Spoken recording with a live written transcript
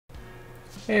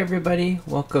Hey everybody,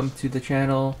 welcome to the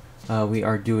channel. We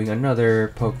are doing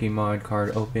another Pokemon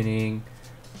card opening.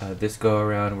 This go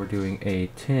around we're doing a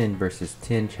 10 versus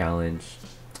 10 challenge,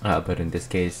 but in this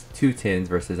case 2 tins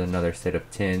versus another set of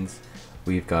tins.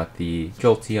 We've got the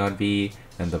Jolteon V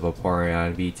and the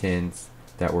Vaporeon V tins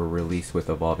that were released with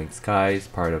Evolving Skies,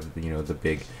 part of the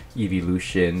big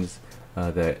Eeveelutions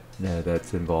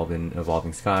that's involved in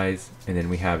Evolving Skies. And then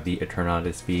we have the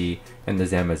Eternatus V and the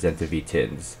Zamazenta V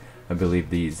tins. I believe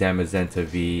the Zamazenta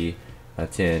V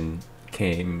tin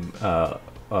came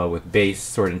with base,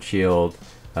 Sword and Shield,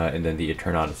 and then the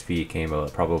Eternatus V came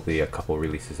probably a couple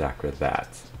releases after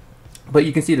that. But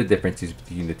you can see the differences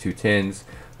between the two tins.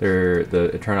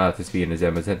 The Eternatus V and the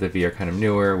Zamazenta V are kind of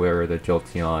newer, where the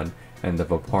Jolteon and the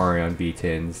Vaporeon V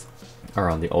tins are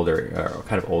on the older,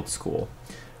 kind of old school.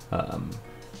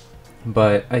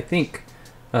 But I think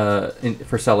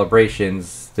for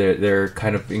celebrations, they're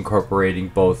kind of incorporating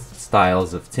both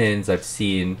styles of tins. I've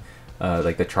seen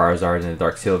like the Charizard and the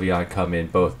Dark Sylveon come in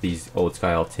both these old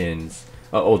style tins,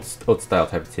 old style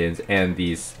type of tins, and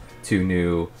these two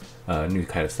new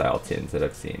kind of style tins that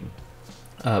I've seen.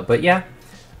 But yeah,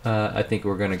 I think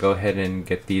we're gonna go ahead and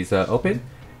get these open,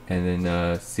 and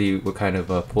then see what kind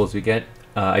of pulls we get.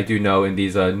 I do know in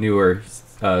these newer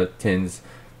tins,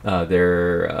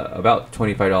 they're about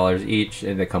 $25 each,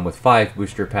 and they come with 5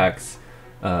 booster packs,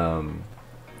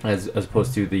 as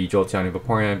opposed to the Jolteon and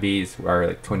Vaporeon Vs are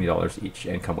like $20 each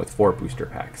and come with 4 booster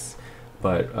packs.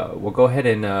 But we'll go ahead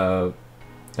and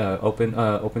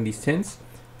open these tins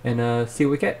and see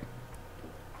what we get.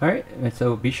 Alright,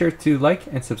 so be sure to like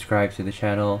and subscribe to the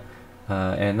channel,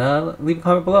 and leave a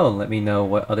comment below and let me know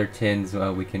what other tins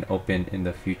we can open in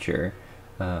the future.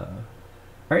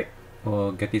 Alright,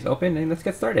 we'll get these open and let's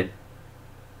get started.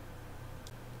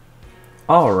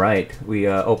 Alright, we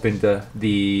opened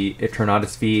the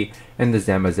Eternatus V and the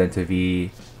Zamazenta V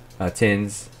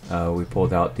tins. We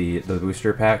pulled out the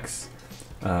booster packs,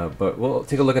 but we'll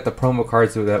take a look at the promo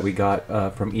cards that we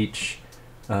got from each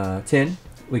tin.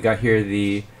 We got here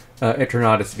the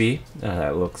Eternatus V.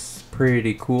 That looks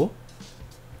pretty cool.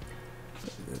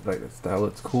 That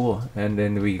looks cool. And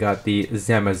then we got the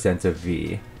Zamazenta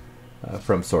V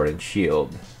from Sword and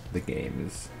Shield, the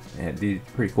games, and these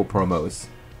pretty cool promos.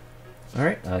 All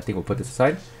right, I think we'll put this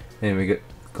aside, and we go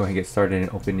ahead and get started in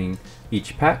opening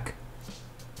each pack.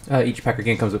 Each pack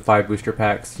again comes with 5 booster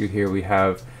packs. Here we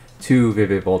have 2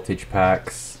 Vivid Voltage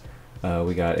packs.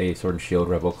 We got a Sword and Shield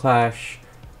Rebel Clash,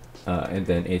 and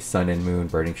then a Sun and Moon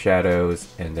Burning Shadows,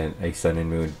 and then a Sun and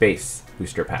Moon base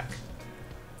booster pack.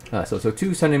 So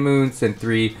 2 Sun and Moons and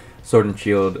 3 Sword and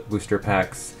Shield booster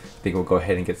packs. I think we'll go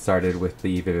ahead and get started with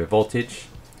the Vivid Voltage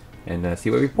and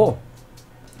see what we pull.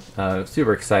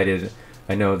 Super excited.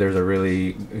 I know there's a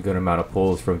really good amount of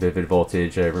pulls from Vivid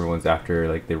Voltage. Everyone's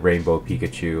after like the Rainbow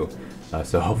Pikachu,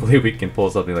 so hopefully we can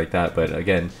pull something like that. But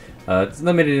again, it's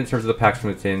limited in terms of the packs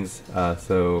from the tins.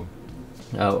 So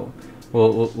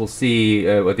we'll see.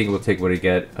 I think we'll take what we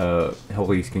get.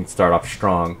 Hopefully we can start off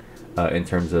strong in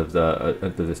terms of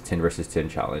this 10 versus 10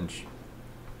 challenge.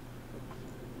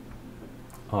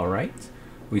 All right,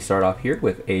 we start off here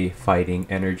with a Fighting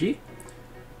Energy.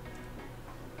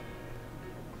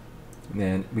 And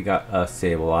then we got a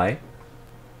Sableye,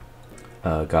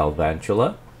 a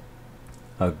Galvantula,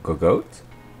 a Gogoat,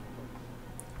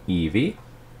 Eevee,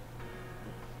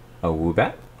 a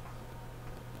Woobat,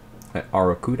 an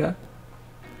Arrokuda,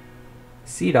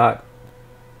 Seedot,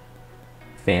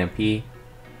 Phanpy,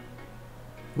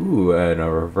 ooh, and a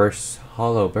reverse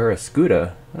hollow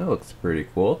Barraskewda. That looks pretty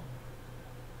cool.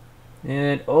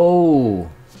 And oh,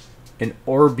 an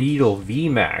Orbeetle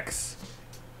VMAX.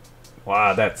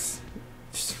 Wow, that's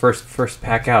just first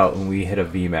pack out when we hit a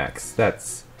VMAX.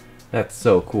 That's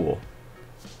so cool.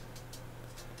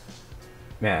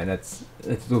 Man, it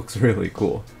looks really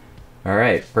cool. All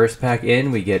right, first pack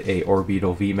in, we get a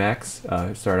Orbeetle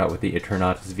VMAX. Start out with the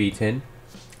Eternatus V tin.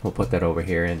 We'll put that over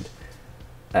here, and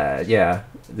yeah,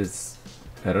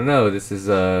 I don't know. This is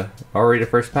already the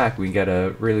first pack. We get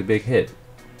a really big hit.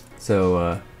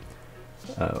 So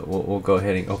we'll go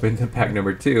ahead and open the pack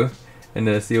number 2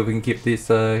 and see if we can keep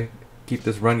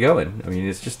this run going. I mean,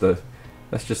 that's just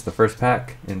the first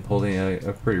pack and pulling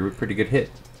a pretty good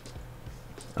hit.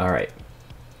 All right,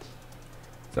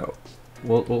 so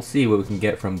we'll see what we can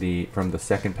get from the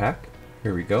second pack.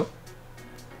 Here we go.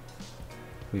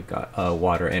 We've got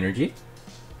Water Energy,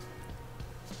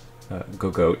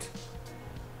 Gogoat,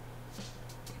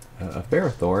 a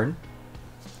Ferrothorn,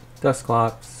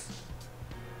 Dusclops,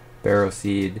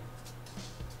 Barrowseed,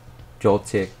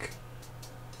 Joltik,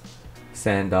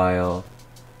 Sandile,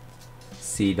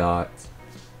 Seedot,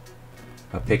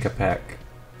 a Pick-a-Peck,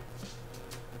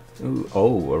 Ooh,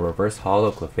 oh, a reverse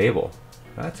holo Clefable.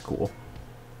 That's cool.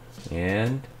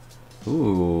 And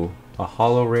ooh, a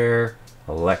holo rare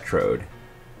Electrode.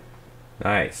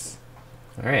 Nice.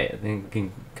 Alright, I think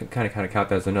we can kind of count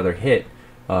that as another hit,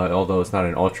 although it's not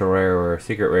an ultra rare or a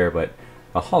secret rare, but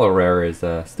a holo rare is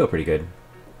still pretty good.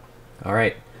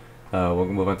 Alright, we'll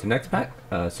move on to the next pack,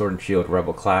 Sword and Shield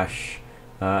Rebel Clash.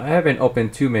 I haven't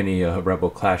opened too many Rebel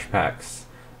Clash packs,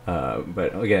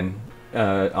 but again,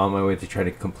 on my way to try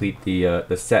to complete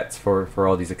the sets for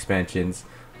all these expansions,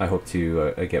 I hope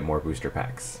to get more booster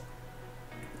packs.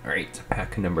 Alright,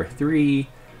 pack number 3.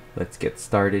 Let's get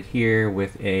started here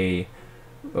with a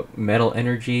Metal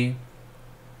Energy.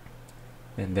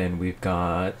 And then we've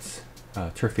got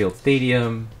Turffield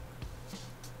Stadium,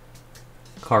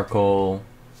 Carkol,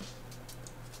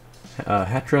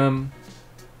 Hatchram,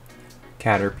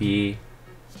 Caterpie,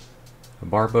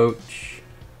 Barboach,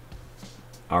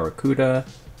 Arrokuda,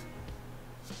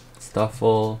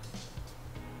 Stuffle,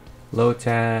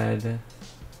 Lotad,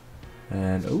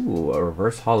 and ooh, a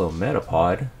reverse holo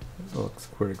Metapod. That looks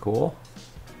pretty cool.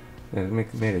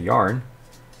 It made a yarn.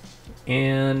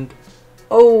 And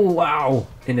oh wow,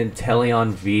 an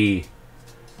Inteleon V.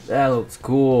 That looks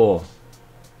cool.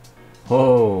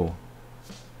 Whoa.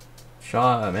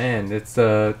 Shaw, man, it's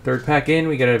third pack in,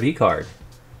 we get a V card.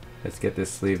 Let's get this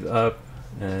sleeved up,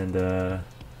 and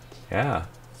yeah,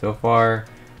 so far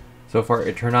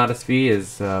Eternatus V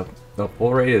is the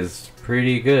pull rate is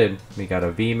pretty good. We got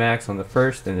a V Max on the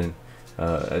first, and then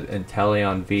an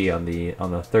Inteleon V on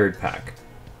the third pack.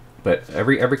 But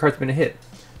every card's been a hit.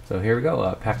 So here we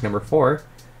go, pack number 4.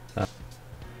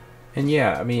 And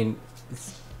yeah, I mean,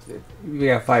 we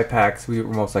got 5 packs. We're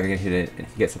most likely gonna hit it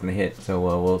if you get something to hit. So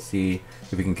we'll see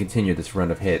if we can continue this run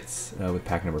of hits with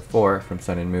pack number 4 from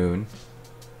Sun and Moon.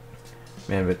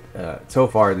 Man, but so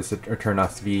far this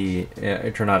Eternatus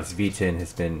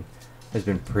V10 has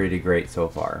been pretty great so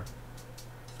far.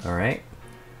 All right,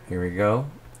 here we go.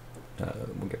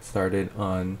 We'll get started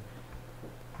on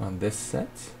this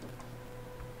set.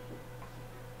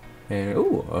 And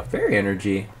ooh, a Fairy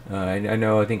Energy.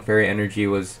 I think Fairy Energy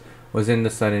was in the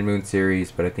Sun and Moon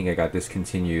series, but I think I got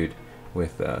discontinued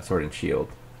with Sword and Shield.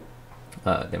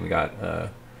 Then we got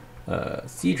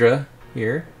Seadra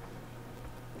here.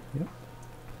 Yep.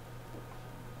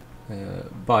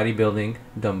 Bodybuilding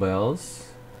Dumbbells,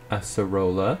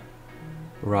 Acerola,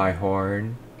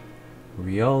 Rhyhorn,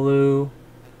 Riolu,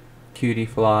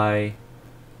 Cutiefly,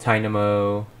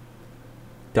 Tynamo,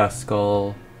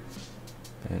 Duskull,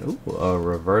 and ooh, a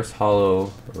reverse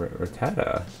holo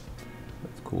Rattata.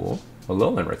 That's cool. A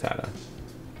Alolan Rattata.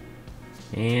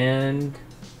 And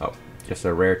oh, just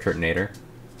a rare Turtonator.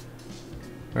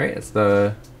 Alright, it's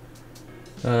the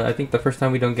I think the first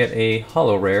time we don't get a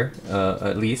holo rare,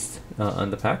 at least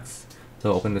on the packs.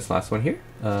 So open this last one here,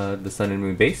 the Sun and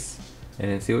Moon base,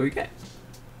 and then see what we get.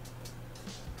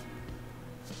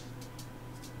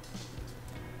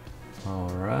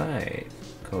 Alright,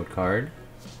 code card.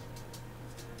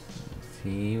 Let's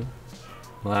see,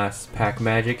 last pack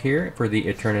magic here for the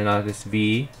Eternatus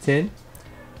V10.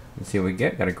 Let's see what we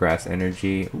get. Got a Grass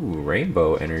Energy, ooh,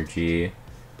 Rainbow Energy,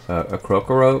 a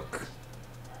Crocoroke,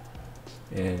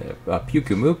 a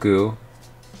Pyukumuku,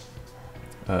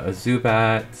 a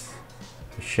Zubat,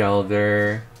 a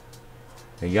Shelder,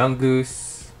 a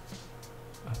Yungoos,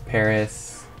 a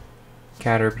Paris,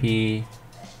 Caterpie,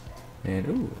 and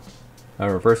ooh,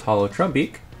 a reverse holo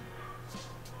Trumbeak,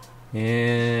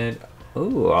 and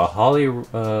ooh, a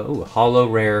holo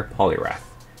rare Poliwrath.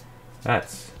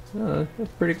 That's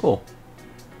pretty cool.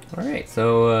 All right,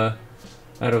 so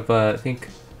out of I think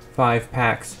 5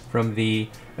 packs from the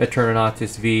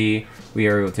Eternatus V, we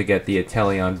are able to get the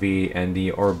Inteleon V and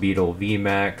the Orbeetle V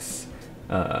Max,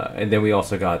 and then we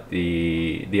also got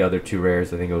the other 2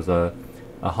 rares. I think it was a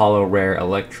holo rare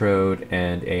Electrode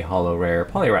and a holo rare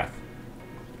Poliwrath.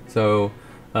 So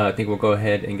I think we'll go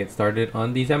ahead and get started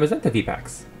on the Zamazenta V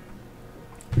packs.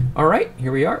 Alright,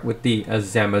 here we are with the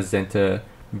Zamazenta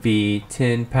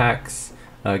V10 packs.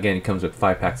 Again, it comes with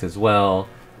 5 packs as well,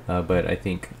 but I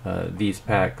think these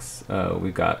packs,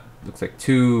 we've got, looks like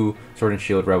 2 Sword and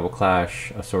Shield Rebel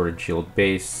Clash, a Sword and Shield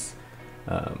base,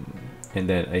 and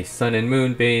then a Sun and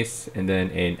Moon base, and then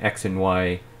an X and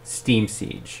Y Steam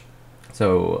Siege.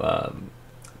 So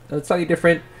it's slightly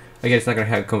different. Again, it's not going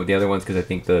to come with the other ones because I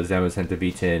think the Zamazenta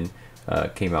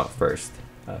V10 came out first.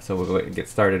 So we'll go ahead and get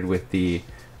started with the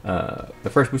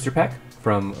first booster pack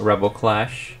from Rebel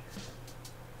Clash.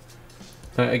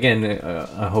 Again,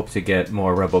 I hope to get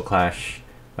more Rebel Clash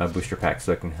booster packs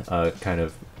so I can kind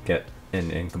of get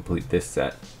and complete this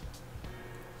set.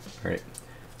 Alright,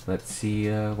 let's see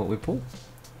what we pull.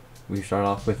 We start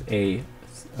off with a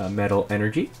Metal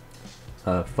Energy,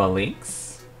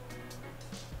 Phalanx,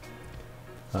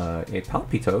 a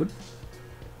Palpitoad,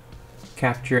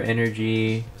 Capture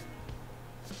Energy,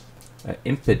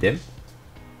 Impidimp,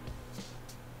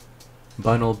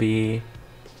 Bunnelby,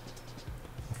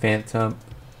 Phantom,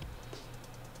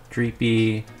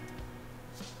 Dreepy,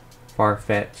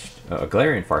 Farfetch'd,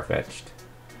 Galarian Farfetch'd,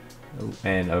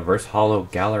 and a Verse Hollow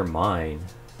Galar Mine.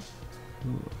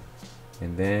 Ooh.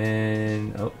 And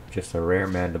then, oh, just a rare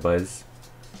Mandibuzz.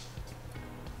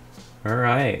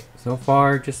 Alright, so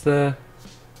far just a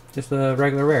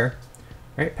regular rare.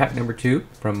 Alright, pack number 2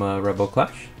 from Rebel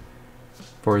Clash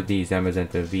for the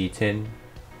Zamazenta V10.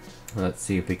 Let's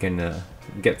see if we can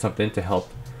get something to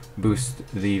help boost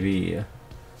the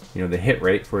hit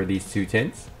rate for these two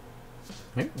tins.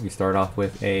 Alright, we start off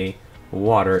with a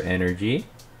Water Energy,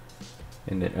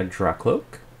 and then a Dracloak,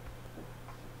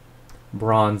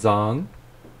 Bronzong,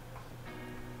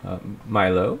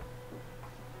 Milo,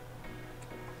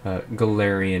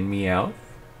 Galarian Meowth,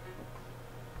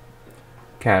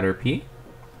 Caterpie,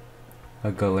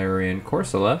 a Galarian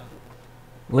Corsola,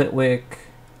 Litwick,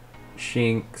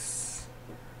 Shinx,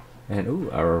 and ooh,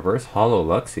 a Reverse Hollow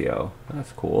Luxio.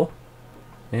 That's cool.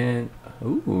 And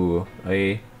ooh,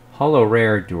 a Hollow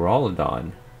Rare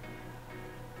Duraludon.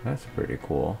 That's pretty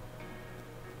cool.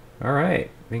 Alright,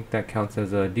 I think that counts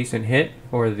as a decent hit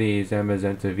for the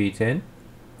Zamazenta V10.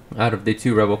 Out of the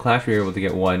 2 Rebel Clash, we were able to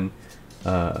get 1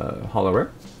 Hollow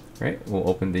Rare. Right, we'll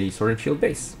open the Sword and Shield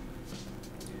base.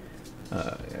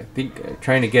 I think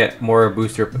trying to get more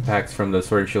booster packs from the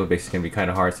Sword and Shield base can be kind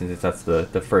of hard, since that's the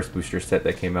first booster set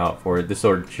that came out for the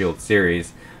Sword and Shield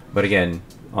series. But again,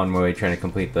 on my way trying to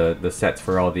complete the sets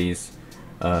for all these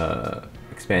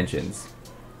expansions.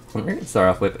 We're going to start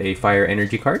off with a Fire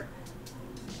Energy card.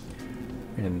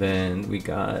 And then we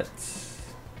got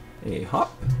a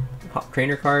Hop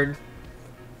Trainer card,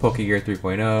 Pokegear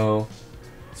 3.0,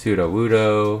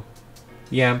 Sudowoodo,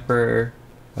 Yamper,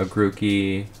 a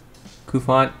Grookey,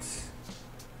 Kufant,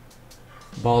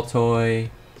 Baltoy,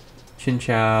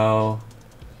 Chinchou,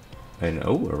 and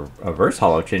oh, a Reverse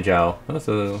Hollow Chinchou. Oh,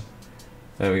 so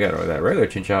we got that regular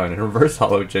Chinchou and a Reverse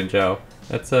Hollow Chinchou.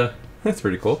 That's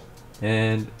pretty cool.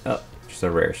 And oh, just a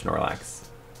rare Snorlax.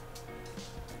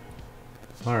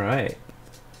 Alright,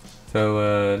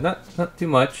 so not too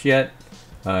much yet,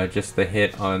 just the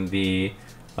hit on the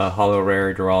Hollow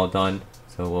Rare Duraludon.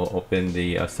 So we'll open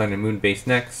the Sun and Moon base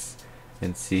next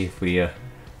and see if we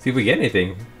get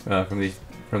anything from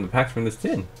the packs from this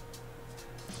tin.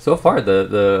 So far,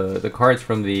 the cards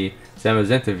from the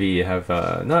Zamazenta V have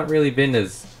not really been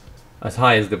as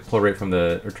high as the pull rate from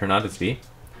the Eternatus V.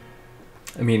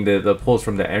 I mean, the pulls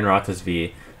from the Eternatus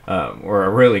V were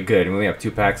really good, and we only have 2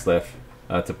 packs left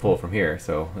to pull from here.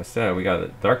 So instead, we got a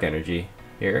Dark Energy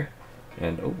here,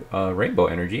 and Rainbow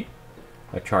Energy,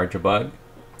 a Charjabug,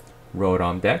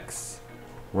 Rotom Dex,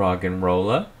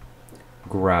 Roggenrola,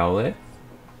 Growlithe,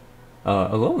 a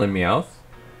Alolan Meowth,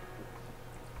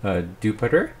 a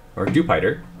Dupiter, a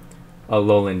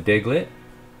Alolan Diglett,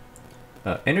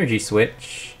 Energy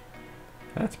Switch,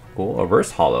 that's cool, a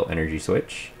Reverse Hollow Energy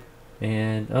Switch,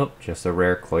 and oh, just a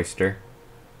rare Cloyster.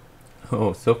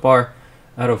 Oh, so far,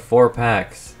 out of 4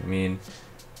 packs, I mean,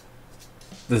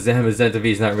 the Zamazenta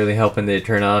V is not really helping the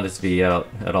Eternatus V out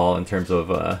at all in terms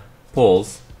of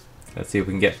pulls. Let's see if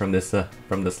we can get from this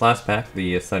last pack,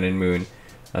 the Sun and Moon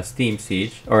Steam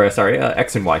Siege, or sorry,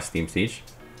 X and Y Steam Siege.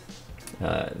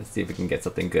 Let's see if we can get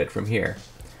something good from here.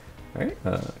 All right,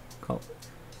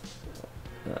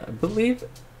 I believe,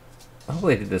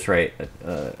 hopefully I did this right.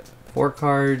 4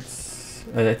 cards.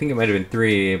 I think it might have been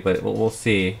 3, but we'll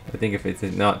see. I think if it's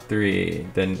not 3,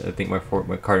 then I think my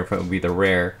card in front would be the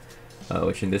rare,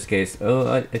 which in this case,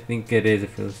 I think it is.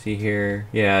 If you'll see here,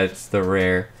 yeah, it's the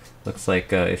rare. Looks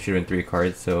like it should have been 3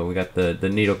 cards. So we got the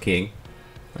Nidoking,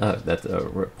 that's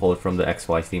pulled from the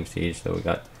XY Steam Siege. So we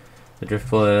got the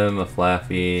Drifblim, a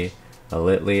Flaffy, a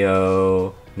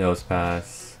Litleo,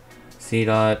 Nosepass,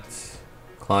 Seedot,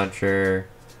 Clauncher,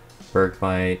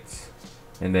 Bergmite,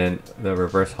 and then the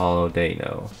Reverse Hollow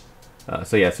Dano.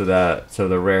 So yeah, so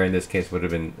the rare in this case would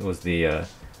have been the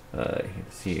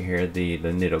see here, the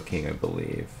Nidoking, I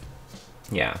believe.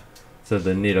 Yeah. So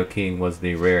the Nidoking was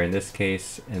the rare in this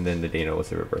case, and then the Dano was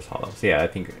the Reverse Hollow. So yeah, I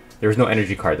think there's no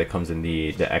energy card that comes in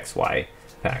the XY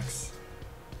packs.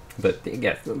 But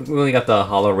yeah, we only got the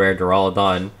Hollow Rare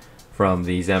Duraludon from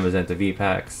the Zamazenta V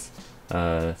packs.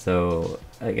 So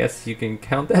I guess you can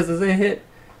count that as a hit.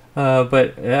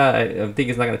 But yeah, I think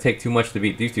it's not going to take too much to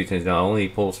beat these 2 tins. Now only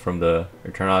pulls from the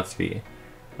Eternatus V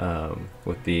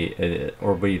with the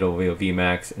Orbeetle V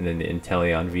Max and then the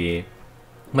Inteleon V.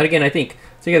 But again, I think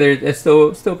together it's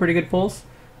still pretty good pulls.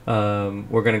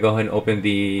 we're gonna go ahead and open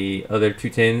the other 2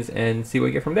 tins and see what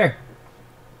we get from there.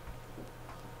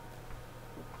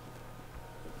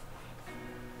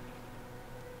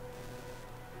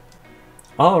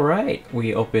 Alright,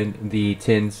 we opened the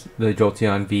tins, the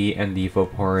Jolteon V and the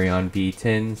Vaporeon V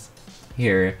tins.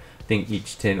 Here, I think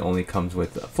each tin only comes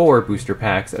with 4 booster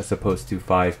packs as opposed to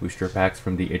 5 booster packs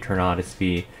from the Eternatus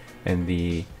V and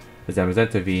the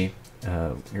Zamazenta V.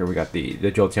 Here we got the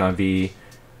Jolteon V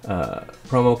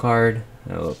promo card.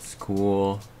 That looks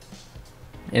cool.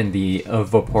 And the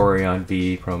Vaporeon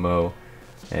V promo.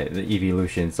 The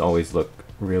Eeveelutions always look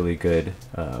really good.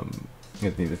 I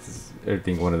think this is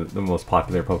one of the most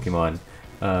popular Pokemon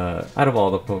out of all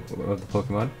the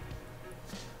Pokemon.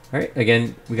 Alright,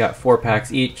 again, we got 4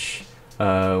 packs each. We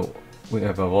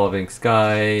have Evolving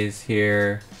Skies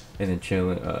here, and then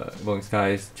Evolving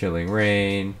Skies, Chilling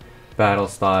Rain, Battle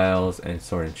Styles, and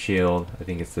Sword and Shield. I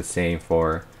think it's the same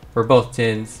for both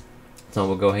tins. So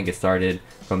we'll go ahead and get started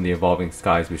from the Evolving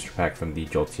Skies booster pack from the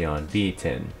Jolteon V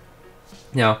tin.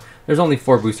 Now, there's only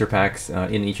 4 booster packs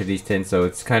in each of these tins, so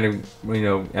it's kind of, you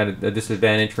know, at a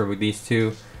disadvantage for these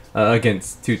two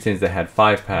against 2 tins that had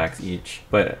 5 packs each.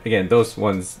 But again, those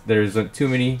ones, there isn't too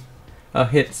many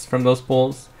hits from those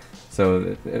pulls,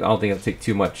 so I don't think it'll take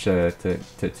too much to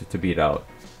beat out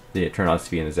the Eternatus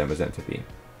V and the Zamazenta V.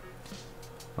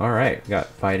 Alright, we got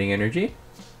Fighting Energy,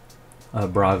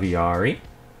 Braviary,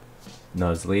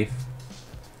 Nuzleaf,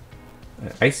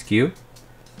 Ice Cube,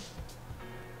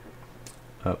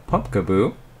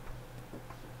 Pumpkaboo,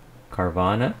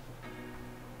 Carvana,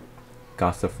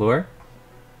 Gossifleur,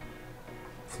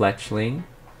 Fletchling,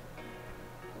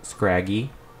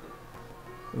 Scraggy,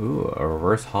 ooh, a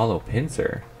reverse hollow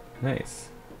pincer, nice,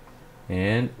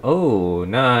 and oh,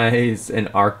 nice, an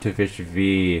Arctofish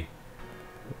V,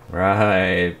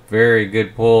 right, very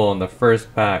good pull on the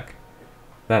first pack,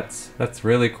 that's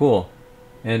really cool,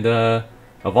 and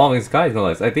Evolving Skies, no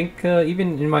less. I think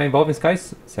even in my Evolving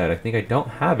Skies set, I think I don't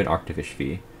have an Arctofish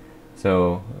V.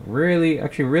 So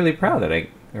actually really proud that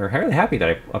or really happy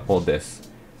that I pulled this.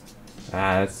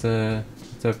 It's a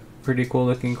pretty cool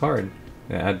looking card.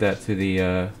 Add that to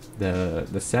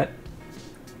the set.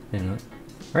 And, all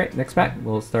right, next pack.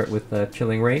 We'll start with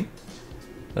Chilling Rain.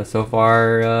 So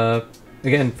far,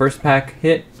 again, first pack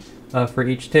hit for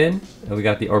each tin. We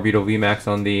got the Orbital VMAX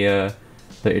on the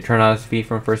Eternatus V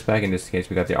from first pack. In this case,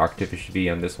 we got the Arctofish V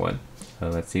on this one.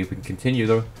 Let's see if we can continue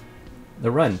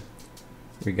the run.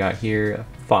 We got here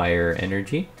Fire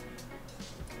Energy,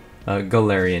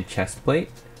 Galarian Chestplate,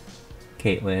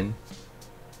 Caitlyn,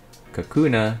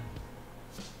 Kakuna,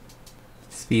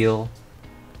 Spheal,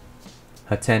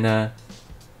 Hatena,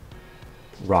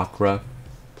 Rockruff,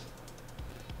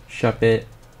 Shuppet,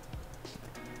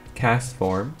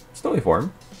 Castform, Snowy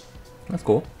Form. That's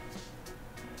cool.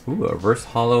 Ooh, a reverse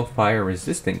hollow fire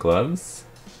resistant gloves.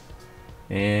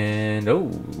 And oh,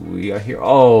 we got here.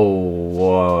 Oh,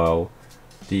 whoa.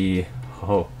 The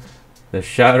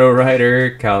Shadow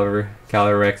Rider Calyrex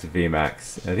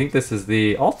VMAX. I think this is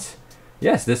the alt.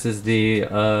 Yes, this is the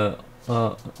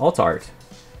alt art.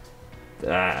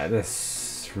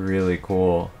 That's really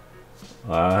cool.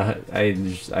 I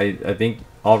think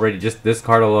already just this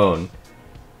card alone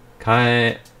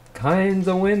kinda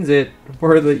wins it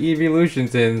for the Eeveelution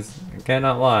tins. I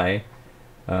cannot lie.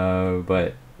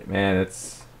 But man,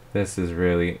 that's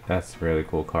really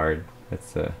cool card.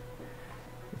 Let's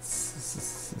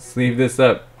sleeve this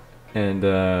up, and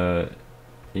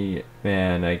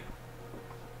man,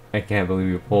 I can't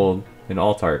believe we pulled an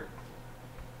alt art.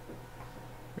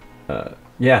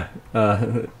 Yeah,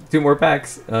 2 more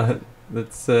packs.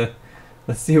 Let's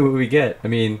see what we get. I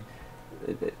mean,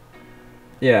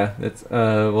 yeah, let's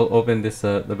we'll open this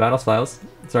the battle styles.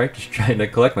 Sorry, just trying to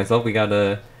collect myself. We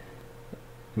got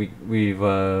we've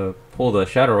pulled a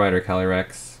Shadow Rider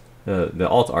Calyrex, the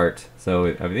alt art. So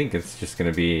I think it's just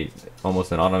gonna be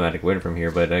almost an automatic win from here.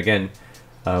 But again,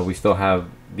 we still have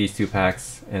these 2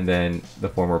 packs and then the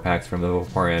 4 more packs from the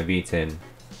Vaporeon V tin.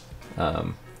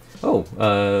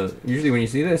 Usually when you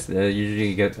see this, usually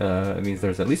you get it means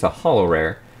there's at least a holo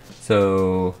rare.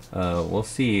 So we'll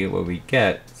see what we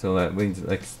get. So that means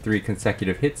like 3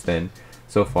 consecutive hits then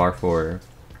so far for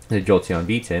the Jolteon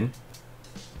V tin.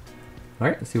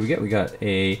 Alright, let's see what we get. We got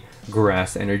a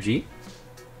Grass Energy,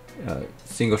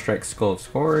 Single Strike Skull of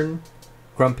Scorn,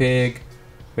 Grumpig,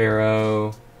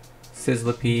 Pharaoh,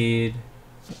 Sizzlipede,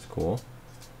 that's cool,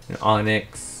 an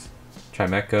Onyx,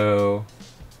 Chimecho,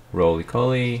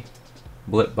 Roly-Poly,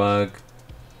 Blipbug,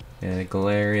 and a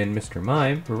Galarian Mr.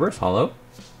 Mime, Reverse Hollow,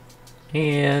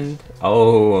 and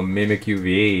oh, a Mimikyu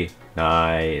V.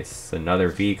 Nice, another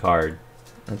V card.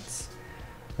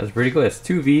 That's pretty cool. It's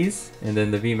 2 Vs and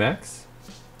then the VMAX.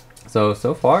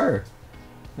 So far,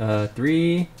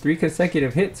 three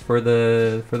consecutive hits for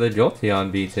the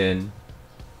Jolteon V10.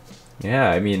 Yeah,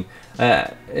 I mean,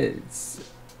 it's.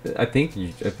 I think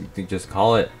you just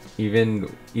call it even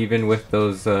with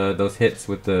those hits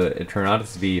with the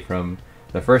Eternatus V from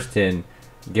the first tin,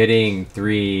 getting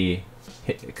 3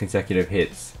 consecutive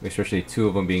hits, especially 2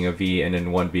 of them being a V and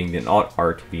then 1 being an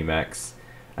art VMAX.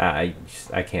 I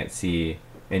can't see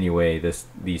any way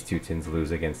these 2 tins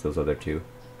lose against those other 2.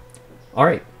 All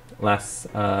right,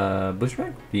 last booster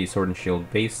pack, the Sword and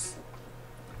Shield base.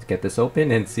 Let's get this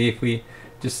open and see if we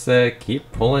just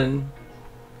keep pulling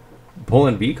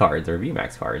V cards or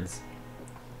VMAX cards.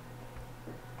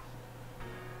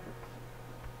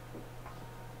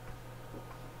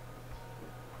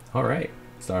 All right,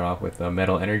 start off with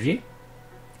Metal Energy,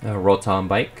 Rotom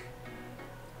Bike,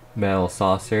 Metal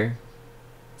Saucer,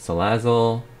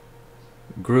 Salazzle,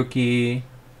 Grookey,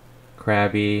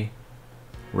 Krabby,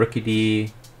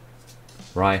 Rookidee,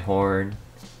 Rhyhorn,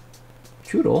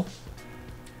 Choodle,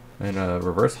 and a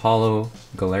Reverse Hollow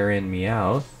Galarian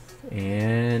Meowth,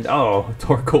 and oh,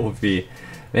 Torkoal V.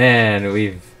 Man,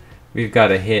 we've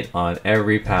got a hit on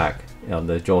every pack on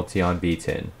the Jolteon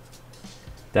V10.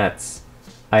 That's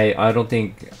I don't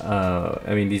think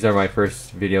I mean, these are my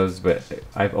first videos, but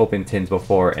I've opened tins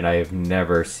before and I have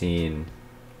never seen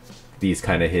these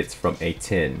kind of hits from a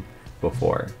tin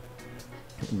before.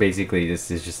 Basically, this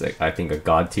is just like, I think, a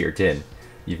god tier tin.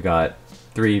 You've got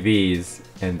 3 Vs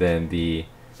and then the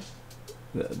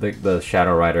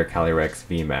Shadow Rider Calyrex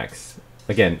VMAX.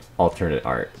 Again, alternate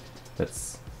art.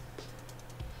 That's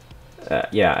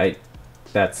yeah,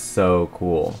 that's so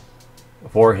cool.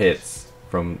 4 hits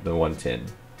from the 1 tin.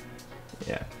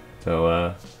 Yeah.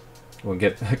 So we'll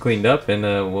get cleaned up and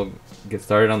we'll get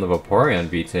started on the Vaporeon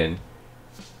V10.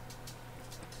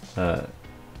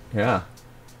 Yeah.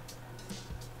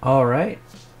 Alright,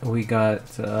 we got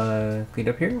cleaned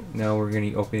up here. Now we're going to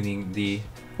be opening the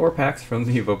 4 packs from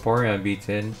the Vaporeon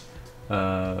V10.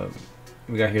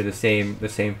 We got here the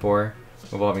same 4.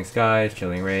 Evolving Skies,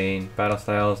 Chilling Rain, Battle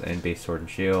Styles, and Base Sword and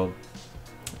Shield.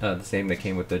 The same that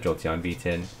came with the Jolteon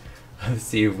V10. Let's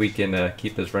see if we can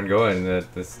keep this run going.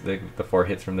 The 4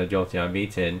 hits from the Jolteon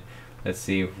V10. Let's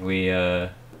see if we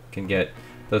can get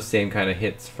those same kind of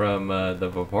hits from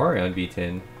the Vaporeon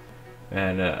V10.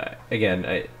 And again,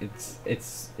 I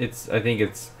think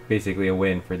it's basically a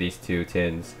win for these 2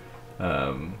 tins.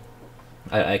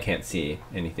 I can't see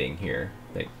anything here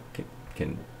that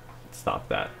can stop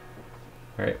that.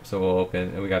 All right, so we'll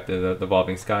open, and we got the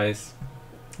Evolving Skies,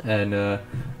 and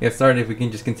get started if we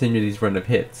can just continue these run of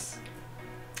hits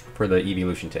for the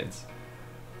Eeveelution tins.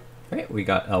 All right, we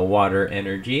got a Water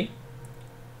Energy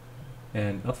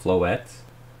and a Floette,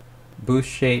 Boost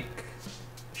Shake,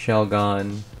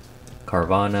 Shelgon,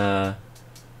 Carvana,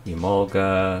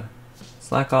 Emolga,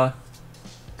 Slackoth,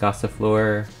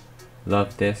 Gossifleur,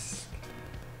 Love Disc,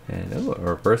 and a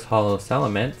Reverse Hollow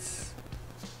Salamence,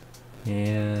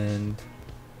 and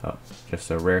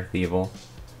just a Rare Thievul.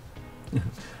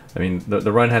 I mean,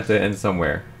 the run had to end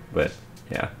somewhere, but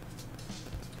yeah.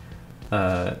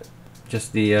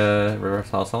 Just the Reverse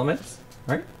Hollow Salamence.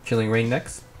 Alright, Chilling Rain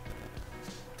next.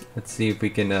 Let's see if we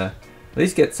can at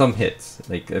least get some hits.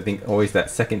 Like, I think always that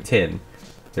second tin,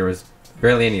 there was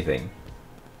barely anything.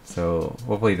 So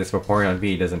hopefully this Vaporeon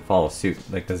V doesn't follow suit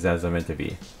like the Zamazenta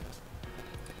V.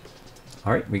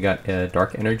 Alright, we got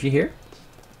Dark Energy here.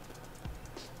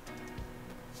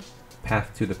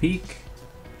 Path to the Peak,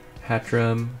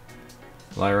 Hatchram,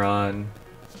 Lyron,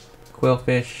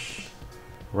 Quillfish,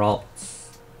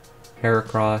 Ralts,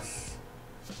 Heracross,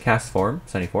 Castform,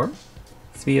 Sunny Form,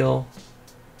 Spheal,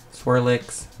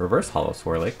 Swirlix, Reverse Hollow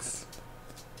Swirlix,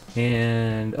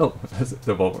 and oh, the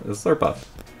Slurpuff,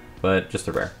 but just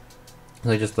a rare.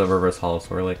 So just the Reverse Hollow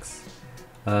Swirlix.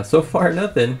 So far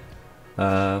nothing.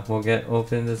 We'll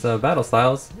open this Battle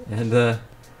Styles and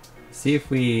see if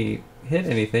we hit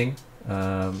anything.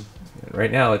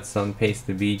 Right now it's on pace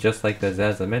to be just like the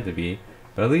Zamazenta V,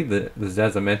 but I believe the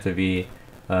Zamazenta V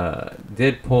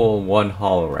did pull 1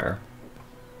 holo rare.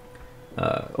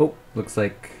 Oh, looks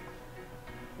like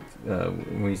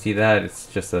when you see that, it's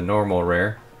just a normal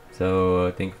rare. So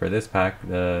I think for this pack,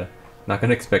 not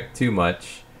gonna expect too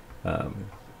much.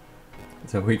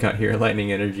 So we got here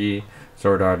Lightning Energy,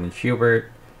 Sword Art and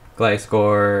Schubert,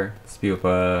 Gliscor,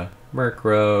 Spupa,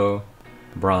 Murkrow,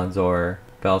 Bronzor,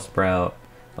 Bellsprout,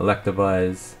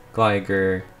 Electabuzz,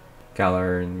 Gligar,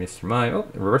 Galar and Mr. Mime, oh,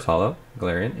 Reverse Hollow,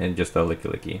 Galarian, and just a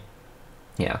Licky.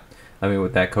 Yeah, I mean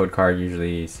with that code card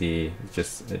usually you see it's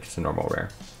just a normal rare.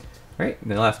 Alright, in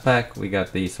the last pack we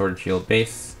got the Sword and Shield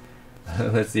base.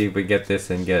 Let's see if we get this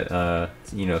and get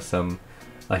you know,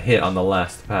 a hit on the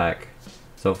last pack.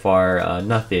 So far,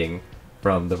 nothing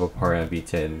from the Vaporeon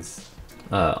V10s.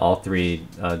 All three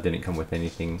didn't come with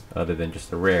anything other than just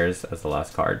the rares as the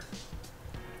last card.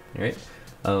 All right,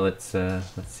 let's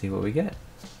see what we get.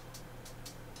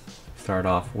 Start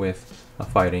off with a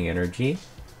Fighting Energy,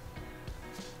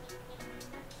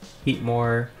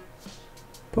 Heatmore,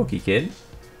 Pokekid,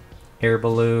 Air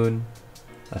Balloon,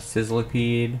 a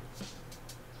Sizzlipede,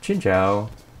 Chinchou,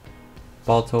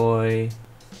 Baltoy,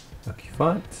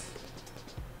 Occupant,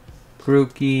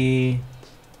 Grookey,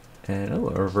 and a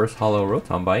reverse hollow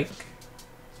Rotom Bike,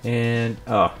 and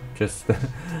oh, just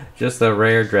just a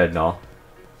rare Dreadnought.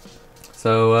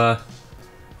 So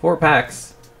 4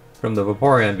 packs from the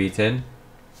Vaporeon V10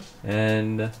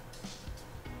 and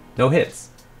no hits.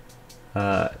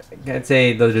 I'd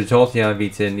say the Jolteon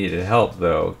V10 needed help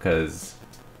though, because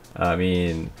I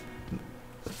mean,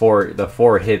 the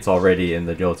 4 hits already in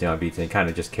the Jolteon V10 kind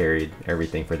of just carried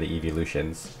everything for the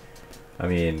Eeveelutions. I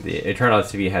mean, the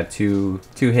Eternatus V had two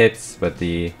hits, but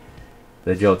the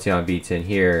Jolteon V10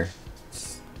 here,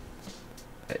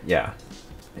 yeah.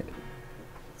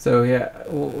 So yeah,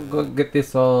 we'll go get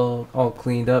this all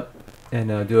cleaned up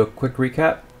and do a quick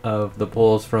recap of the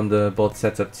pulls from the both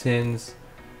sets of tins,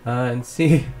 and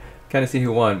kind of see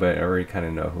who won, but I already kind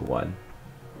of know who won.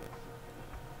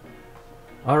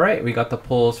 Alright, we got the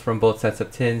pulls from both sets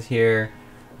of tins here.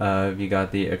 You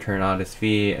got the Eternatus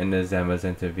V and the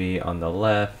Zamazenta V on the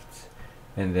left,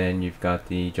 and then you've got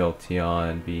the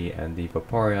Jolteon V and the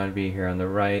Vaporeon V here on the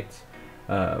right.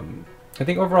 I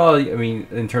think overall, I mean,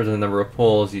 in terms of the number of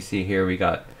pulls, you see here we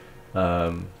got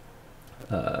 4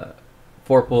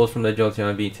 pulls from the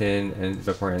Jolteon V tin and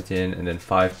Vaporeon tin, and then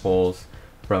 5 pulls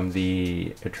from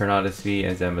the Eternatus V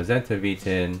and Zamazenta V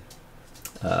tin.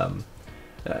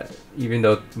 Even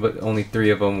though only 3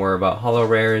 of them were about holo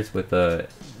rares, with the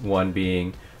one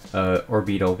being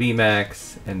Orbital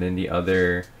VMAX, and then the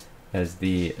other as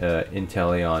the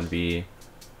Inteleon V,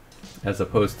 as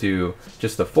opposed to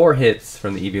just the 4 hits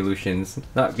from the Eeveelutions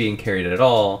not being carried at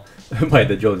all by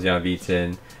the Jolteon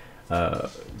V10,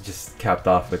 just capped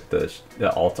off with the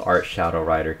Alt Art Shadow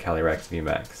Rider Calyrex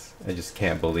VMAX. I just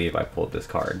can't believe I pulled this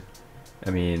card.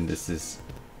 I mean, this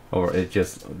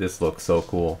looks so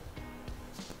cool.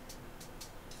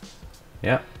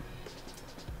 Yeah.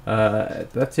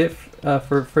 That's it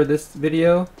for this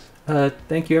video.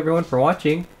 Thank you everyone for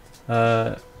watching.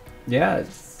 Yeah,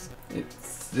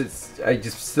 I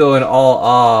just still in all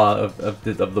awe of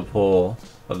the pull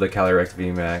of the Calyrex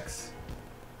VMAX.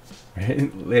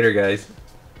 Later, guys.